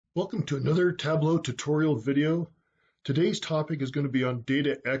Welcome to another Tableau tutorial video. Today's topic is going to be on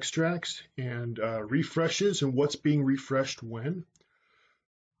data extracts and refreshes and what's being refreshed when.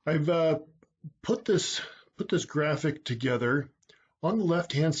 I've put this graphic together. On the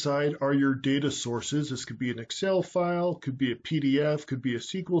left-hand side are your data sources. This could be an Excel file, could be a PDF, could be a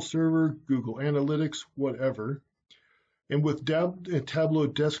SQL server, Google Analytics, whatever. And with Tableau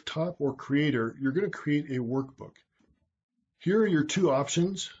Desktop or Creator, you're going to create a workbook. Here are your two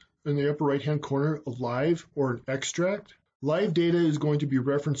options in the upper right-hand corner, a live or an extract. Live data is going to be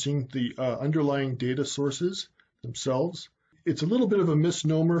referencing the underlying data sources themselves. It's a little bit of a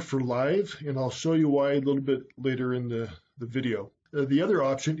misnomer for live, and I'll show you why a little bit later in the video. The other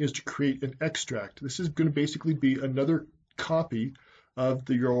option is to create an extract. This is going to basically be another copy of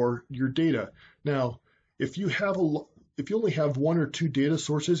your data. Now, if you only have one or two data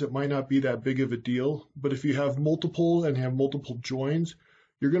sources, it might not be that big of a deal. But if you have multiple and have multiple joins,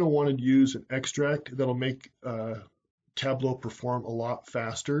 you're going to want to use an extract that'll make Tableau perform a lot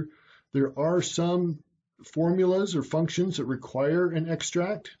faster. There are some formulas or functions that require an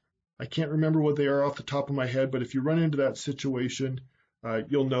extract. I can't remember what they are off the top of my head, but if you run into that situation,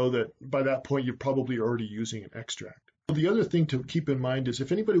 you'll know that by that point you're probably already using an extract. The other thing to keep in mind is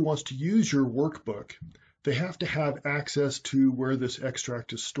if anybody wants to use your workbook, they have to have access to where this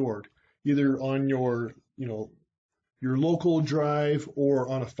extract is stored, either on your local drive or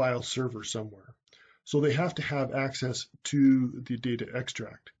on a file server somewhere. So they have to have access to the data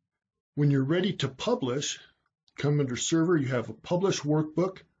extract. When you're ready to publish, come under Server, you have a Publish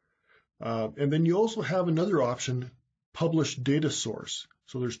Workbook, and then you also have another option, Publish Data Source.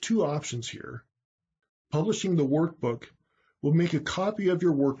 So there's two options here. Publishing the workbook will make a copy of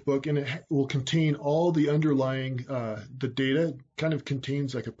your workbook, and it will contain all the underlying the data. Kind of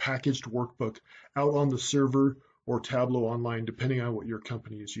contains like a packaged workbook out on the server or Tableau Online, depending on what your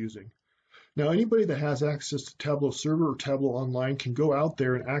company is using. Now, anybody that has access to Tableau Server or Tableau Online can go out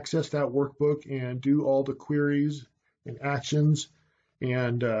there and access that workbook and do all the queries and actions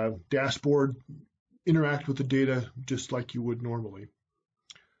and dashboard, interact with the data just like you would normally,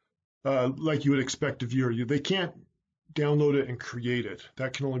 like you would expect a viewer. They can't download it and create it.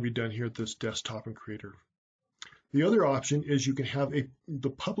 That can only be done here at this desktop and Creator. The other option is you can have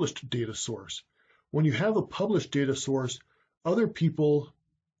the published data source. When you have a published data source, other people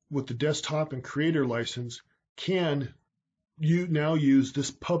with the desktop and Creator license can now use this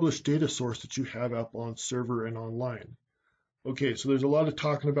published data source that you have up on server and online. Okay, so there's a lot of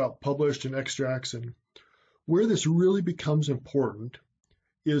talking about published and extracts, and where this really becomes important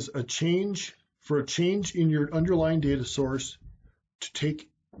is a change in your underlying data source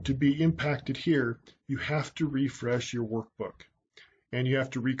to be impacted here. You have to refresh your workbook, and you have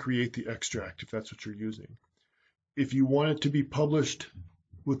to recreate the extract if that's what you're using. If you want it to be published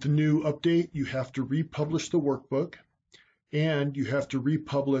with the new update, you have to republish the workbook, and you have to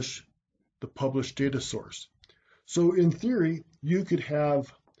republish the published data source. So in theory, you could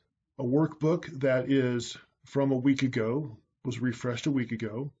have a workbook that is from a week ago, was refreshed a week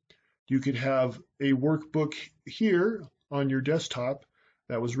ago. You could have a workbook here on your desktop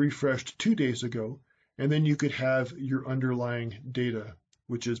that was refreshed 2 days ago, and then you could have your underlying data,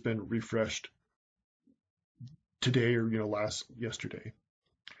 which has been refreshed today or yesterday.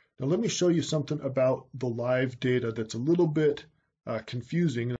 Now let me show you something about the live data that's a little bit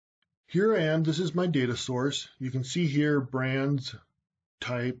confusing. Here I am. This is my data source. You can see here brands,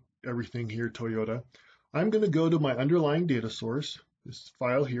 type, everything here, Toyota. I'm going to go to my underlying data source, this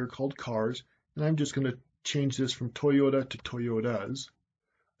file here called cars, and I'm just going to change this from Toyota to Toyotas.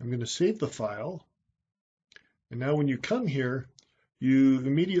 I'm going to save the file. And now when you come here, you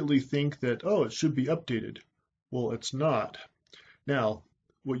immediately think that, oh, it should be updated. Well, it's not. Now,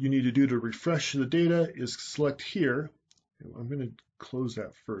 what you need to do to refresh the data is select here. I'm going to close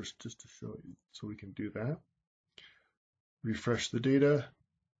that first just to show you so we can do that. Refresh the data.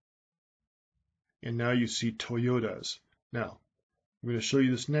 And now you see Toyotas. Now, I'm going to show you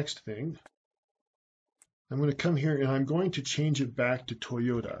this next thing. I'm going to come here and I'm going to change it back to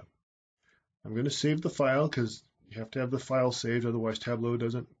Toyota. I'm going to save the file because you have to have the file saved, otherwise Tableau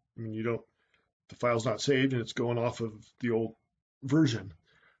doesn't, the file's not saved and it's going off of the old version.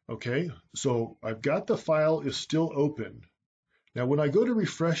 Okay, so I've got the file is still open. Now when I go to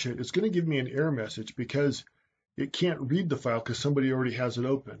refresh it, it's going to give me an error message because it can't read the file because somebody already has it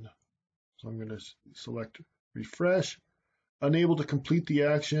open. So I'm going to select refresh, unable to complete the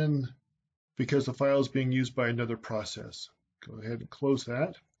action because the file is being used by another process. Go ahead and close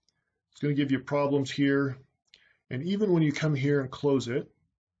that. It's going to give you problems here. And even when you come here and close it,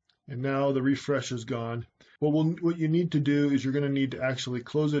 and now the refresh is gone, What you need to do is you're going to need to actually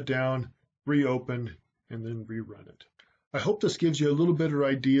close it down, reopen, and then rerun it. I hope this gives you a little better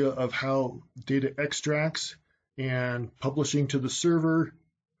idea of how data extracts and publishing to the server.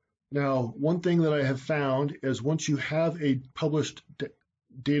 Now, one thing that I have found is once you have a published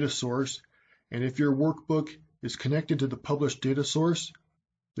data source, and if your workbook is connected to the published data source,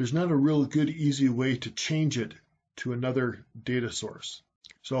 there's not a real good, easy way to change it to another data source.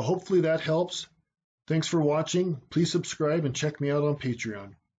 So hopefully that helps. Thanks for watching. Please subscribe and check me out on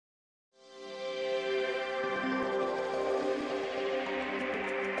Patreon.